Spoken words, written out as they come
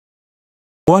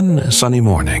One sunny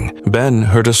morning, Ben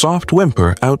heard a soft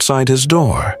whimper outside his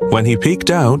door. When he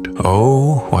peeked out,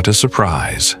 oh, what a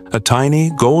surprise. A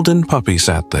tiny golden puppy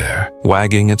sat there,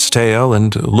 wagging its tail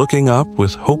and looking up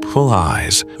with hopeful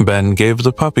eyes. Ben gave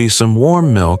the puppy some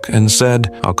warm milk and said,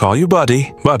 "I'll call you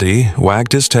Buddy." Buddy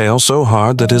wagged his tail so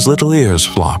hard that his little ears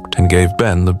flopped and gave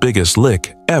Ben the biggest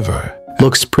lick ever.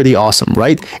 Looks pretty awesome,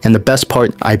 right? And the best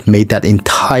part, I've made that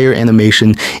entire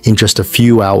animation in just a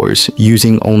few hours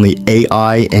using only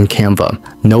AI and Canva.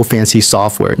 No fancy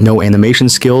software, no animation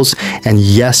skills, and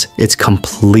yes, it's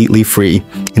completely free.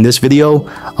 In this video,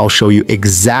 I'll show you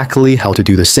exactly how to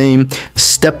do the same,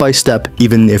 step by step,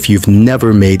 even if you've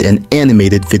never made an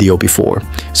animated video before.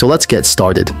 So let's get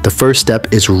started. The first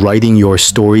step is writing your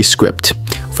story script.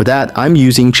 For that, I'm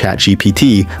using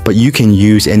ChatGPT, but you can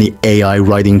use any AI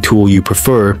writing tool you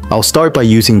prefer. I'll start by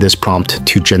using this prompt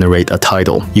to generate a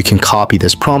title. You can copy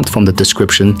this prompt from the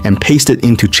description and paste it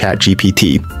into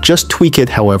ChatGPT. Just tweak it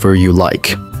however you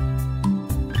like.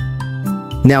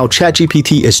 Now,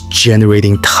 ChatGPT is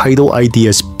generating title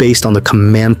ideas based on the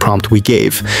command prompt we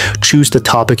gave. Choose the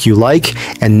topic you like,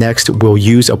 and next we'll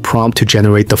use a prompt to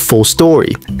generate the full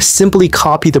story. Simply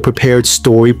copy the prepared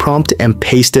story prompt and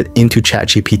paste it into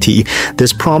ChatGPT.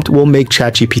 This prompt will make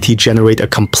ChatGPT generate a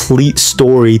complete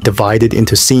story divided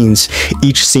into scenes.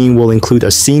 Each scene will include a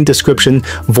scene description,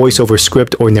 voiceover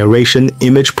script or narration,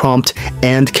 image prompt,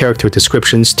 and character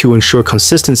descriptions to ensure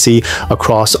consistency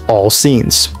across all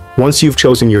scenes. Once you've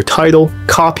chosen your title,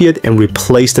 copy it and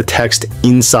replace the text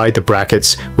inside the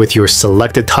brackets with your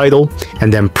selected title,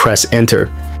 and then press enter.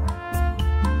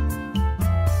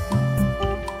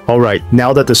 Alright,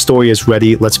 now that the story is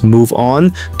ready, let's move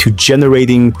on to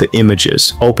generating the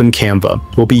images. Open Canva.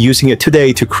 We'll be using it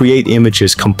today to create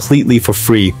images completely for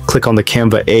free. Click on the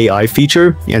Canva AI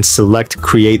feature and select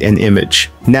Create an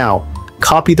Image. Now,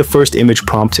 copy the first image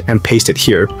prompt and paste it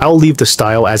here. I'll leave the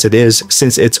style as it is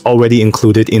since it's already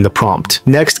included in the prompt.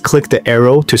 Next, click the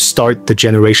arrow to start the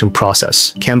generation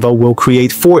process. Canva will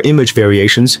create 4 image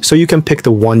variations, so you can pick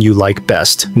the one you like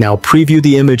best. Now preview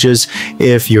the images.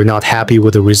 If you're not happy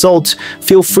with the result,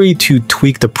 feel free to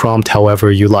tweak the prompt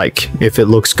however you like. If it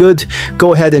looks good,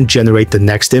 go ahead and generate the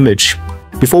next image.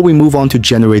 Before we move on to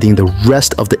generating the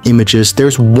rest of the images,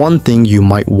 there's one thing you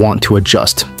might want to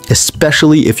adjust,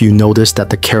 especially if you notice that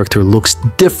the character looks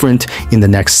different in the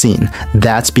next scene.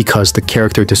 That's because the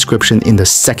character description in the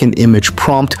second image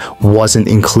prompt wasn't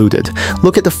included.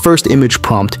 Look at the first image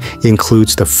prompt. It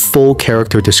includes the full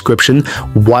character description,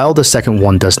 while the second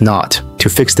one does not. To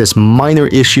fix this minor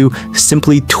issue,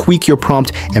 simply tweak your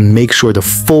prompt and make sure the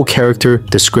full character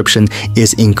description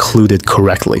is included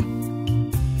correctly.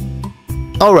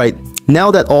 Alright, now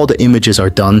that all the images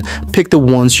are done, pick the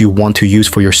ones you want to use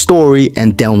for your story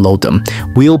and download them.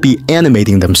 We'll be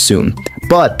animating them soon.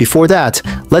 But before that,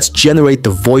 let's generate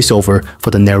the voiceover for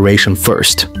the narration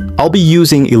first. I'll be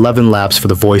using 11 Labs for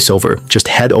the voiceover. Just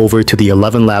head over to the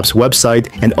 11 Labs website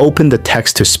and open the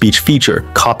text-to-speech feature.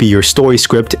 Copy your story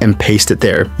script and paste it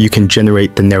there. You can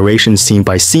generate the narration scene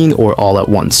by scene or all at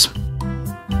once.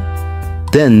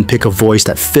 Then pick a voice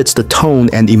that fits the tone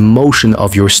and emotion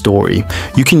of your story.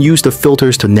 You can use the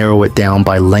filters to narrow it down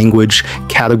by language,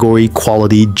 category,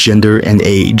 quality, gender, and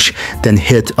age. Then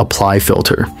hit Apply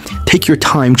Filter. Take your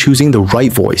time choosing the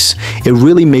right voice. It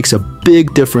really makes a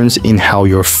big difference in how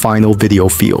your final video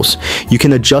feels. You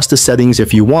can adjust the settings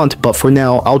if you want, but for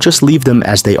now, I'll just leave them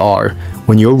as they are.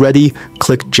 When you're ready,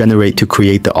 click Generate to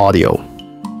create the audio.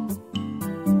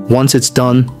 Once it's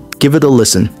done, give it a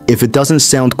listen. If it doesn't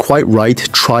sound quite right,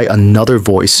 try another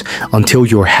voice until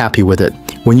you're happy with it.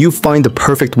 When you find the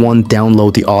perfect one,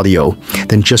 download the audio.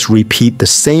 Then just repeat the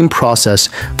same process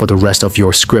for the rest of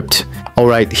your script.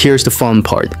 Alright, here's the fun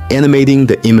part, animating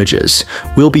the images.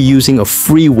 We'll be using a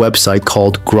free website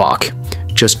called Grok.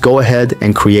 Just go ahead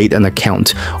and create an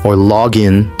account or log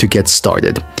in to get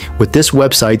started. With this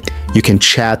website, you can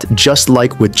chat just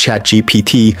like with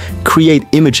ChatGPT, create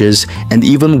images, and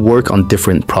even work on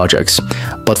different projects.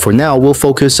 But for now, we'll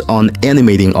focus on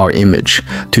animating our image.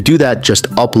 To do that,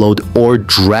 just upload or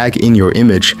drag in your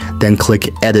image, then click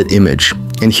Edit Image.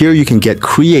 And here you can get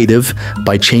creative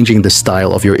by changing the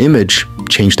style of your image.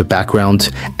 Change the background,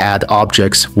 add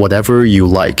objects, whatever you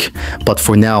like. But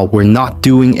for now, we're not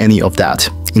doing any of that.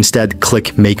 Instead,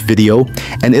 click Make Video,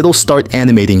 and it'll start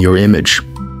animating your image.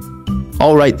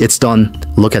 Alright, it's done.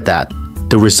 Look at that.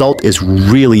 The result is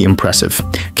really impressive.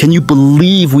 Can you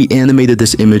believe we animated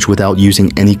this image without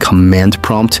using any command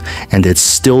prompt, and it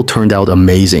still turned out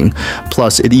amazing?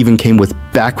 Plus, it even came with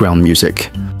background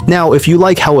music. Now, if you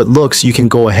like how it looks, you can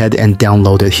go ahead and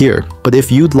download it here. But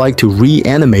if you'd like to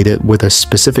reanimate it with a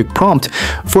specific prompt,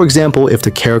 for example, if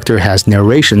the character has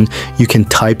narration, you can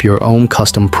type your own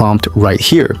custom prompt right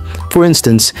here. For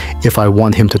instance, if I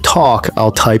want him to talk,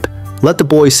 I'll type, "Let the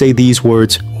boy say these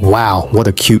words, 'Wow, what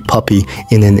a cute puppy,'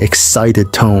 in an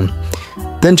excited tone."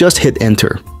 Then just hit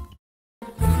enter.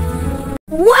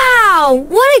 Wow,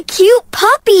 what a cute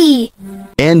puppy!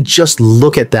 And just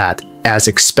look at that. As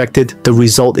expected, the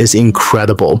result is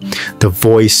incredible. The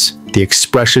voice, the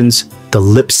expressions, the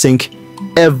lip sync,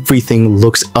 everything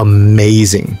looks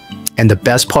amazing. And the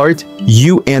best part,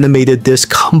 you animated this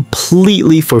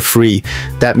completely for free.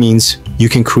 That means you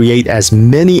can create as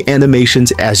many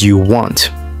animations as you want.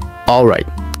 Alright,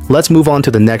 let's move on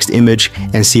to the next image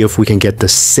and see if we can get the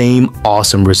same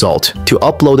awesome result. To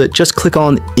upload it, just click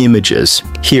on Images.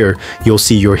 Here, you'll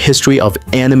see your history of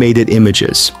animated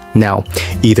images. Now,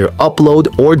 either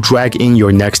upload or drag in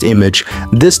your next image.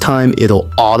 This time, it'll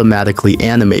automatically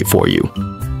animate for you.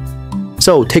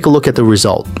 So, take a look at the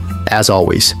result. As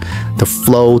always, the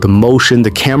flow, the motion,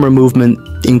 the camera movement,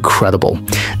 incredible.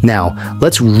 Now,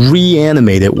 let's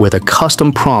reanimate it with a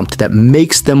custom prompt that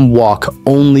makes them walk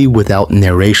only without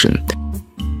narration.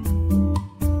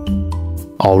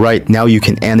 Alright, now you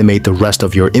can animate the rest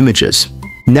of your images.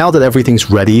 Now that everything's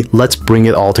ready, let's bring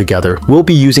it all together. We'll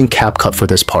be using CapCut for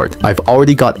this part. I've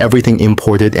already got everything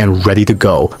imported and ready to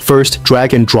go. First,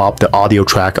 drag and drop the audio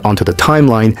track onto the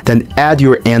timeline, then add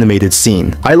your animated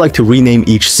scene. I like to rename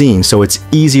each scene so it's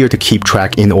easier to keep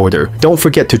track in order. Don't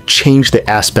forget to change the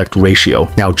aspect ratio.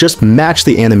 Now just match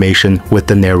the animation with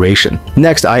the narration.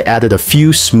 Next, I added a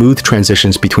few smooth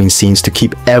transitions between scenes to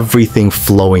keep everything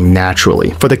flowing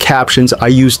naturally. For the captions, I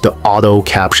used the auto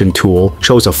caption tool,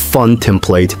 chose a fun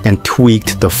template, and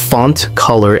tweaked the font,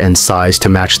 color, and size to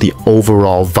match the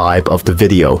overall vibe of the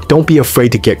video. Don't be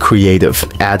afraid to get creative.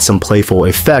 Add some playful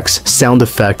effects, sound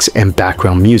effects, and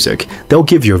background music. They'll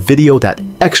give your video that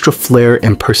extra flair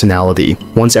and personality.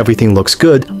 Once everything looks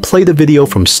good, play the video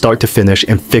from start to finish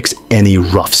and fix any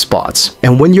rough spots.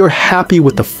 And when you're happy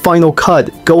with the final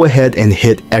cut, go ahead and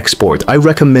hit export. I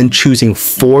recommend choosing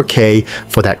 4K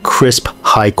for that crisp,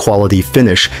 high-quality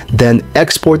finish. Then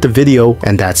export the video,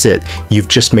 and that's it.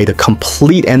 You've just made a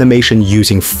complete animation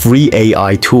using free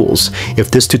AI tools.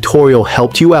 If this tutorial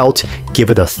helped you out, give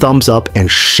it a thumbs up and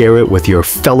share it with your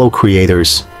fellow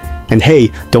creators. And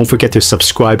hey, don't forget to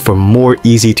subscribe for more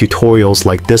easy tutorials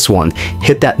like this one.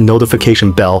 Hit that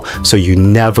notification bell so you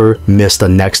never miss the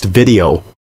next video.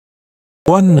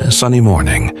 One sunny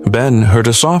morning, Ben heard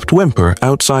a soft whimper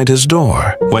outside his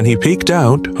door. When he peeked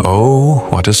out, oh,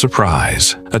 what a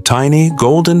surprise. A tiny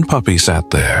golden puppy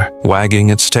sat there, wagging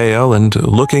its tail and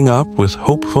looking up with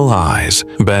hopeful eyes.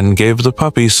 Ben gave the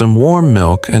puppy some warm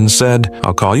milk and said,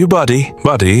 "I'll call you Buddy."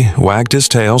 Buddy wagged his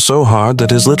tail so hard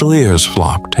that his little ears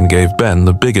flopped and gave Ben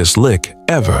the biggest lick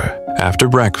ever. After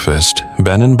breakfast,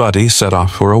 Ben and Buddy set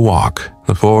off for a walk.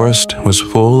 The forest was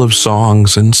full of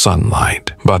songs and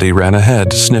sunlight. Buddy ran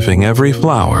ahead, sniffing every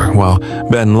flower, while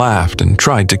Ben laughed and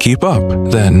tried to keep up.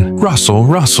 Then, rustle,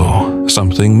 rustle,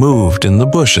 something moved in the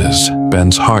bushes.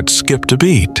 Ben's heart skipped a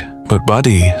beat. But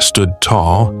Buddy stood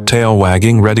tall, tail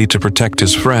wagging, ready to protect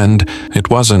his friend. It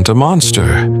wasn't a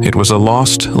monster. It was a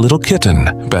lost little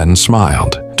kitten. Ben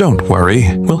smiled. "Don't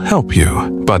worry, we'll help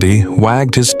you." Buddy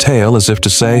wagged his tail as if to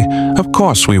say, "Of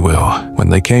course we will." When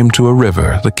they came to a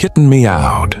river, the kitten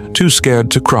meowed, too scared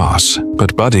to cross.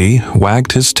 But Buddy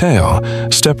wagged his tail,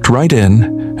 stepped right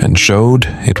in, and showed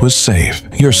it was safe.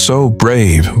 "You're so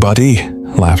brave, Buddy,"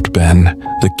 laughed Ben.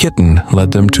 The kitten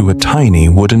led them to a tiny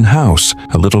wooden house.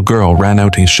 A little girl ran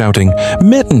out shouting,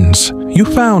 "Mittens! You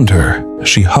found her!"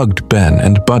 She hugged Ben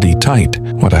and Buddy tight.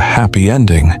 What a happy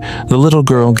ending. The little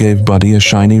girl gave Buddy a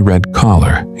shiny red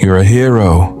collar. "You're a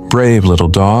hero. Brave little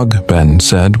dog," Ben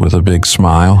said with a big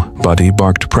smile. Buddy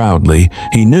barked proudly.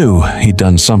 He knew he'd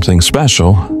done something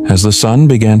special. As the sun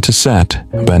began to set,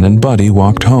 Ben and Buddy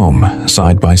walked home,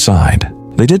 side by side.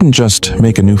 They didn't just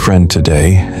make a new friend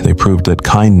today, they proved that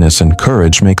kindness and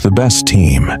courage make the best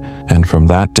team. And from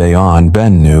that day on,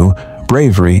 Ben knew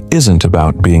bravery isn't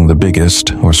about being the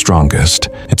biggest or strongest.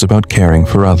 It's about caring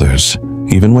for others,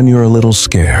 even when you're a little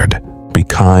scared. Be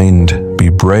kind, be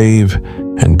brave,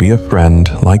 and be a friend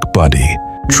like Buddy.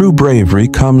 True bravery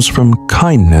comes from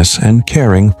kindness and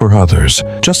caring for others,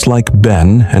 just like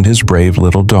Ben and his brave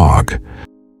little dog.